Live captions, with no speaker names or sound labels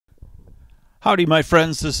Howdy, my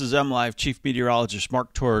friends. This is MLive Chief Meteorologist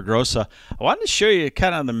Mark Torregrossa. I wanted to show you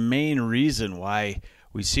kind of the main reason why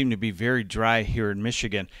we seem to be very dry here in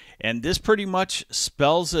Michigan. And this pretty much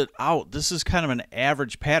spells it out. This is kind of an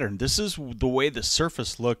average pattern. This is the way the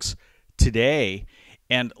surface looks today.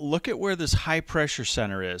 And look at where this high pressure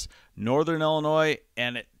center is. Northern Illinois,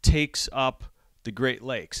 and it takes up the Great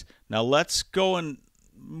Lakes. Now let's go and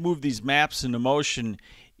move these maps into motion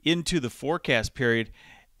into the forecast period.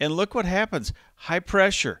 And look what happens. High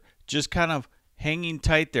pressure just kind of hanging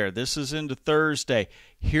tight there. This is into Thursday.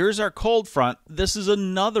 Here's our cold front. This is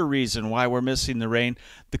another reason why we're missing the rain.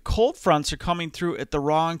 The cold fronts are coming through at the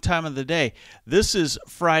wrong time of the day. This is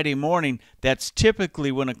Friday morning. That's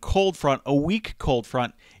typically when a cold front, a weak cold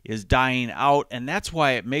front, is dying out, and that's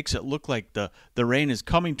why it makes it look like the rain is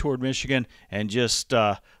coming toward Michigan and just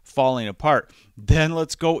falling apart. Then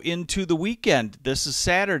let's go into the weekend. This is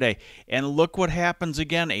Saturday, and look what happens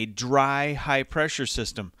again, a dry high pressure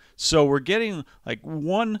system. So we're getting like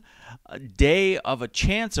one day of a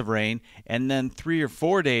chance of rain and then 3 or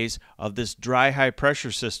 4 days of this dry high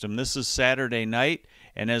pressure system. This is Saturday night,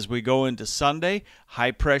 and as we go into Sunday,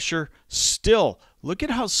 high pressure still. Look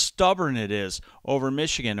at how stubborn it is over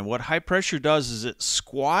Michigan. And what high pressure does is it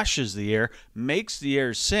squashes the air, makes the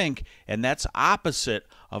air sink, and that's opposite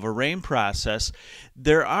of a rain process.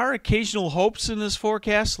 There are occasional hopes in this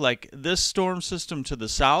forecast, like this storm system to the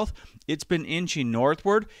south. It's been inching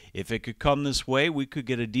northward. If it could come this way, we could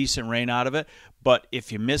get a decent rain out of it. But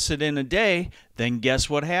if you miss it in a day, then guess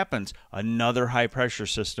what happens? Another high pressure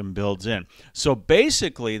system builds in. So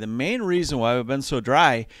basically, the main reason why we've been so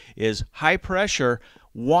dry is high pressure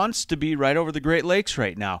wants to be right over the Great Lakes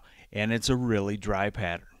right now, and it's a really dry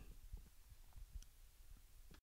pattern.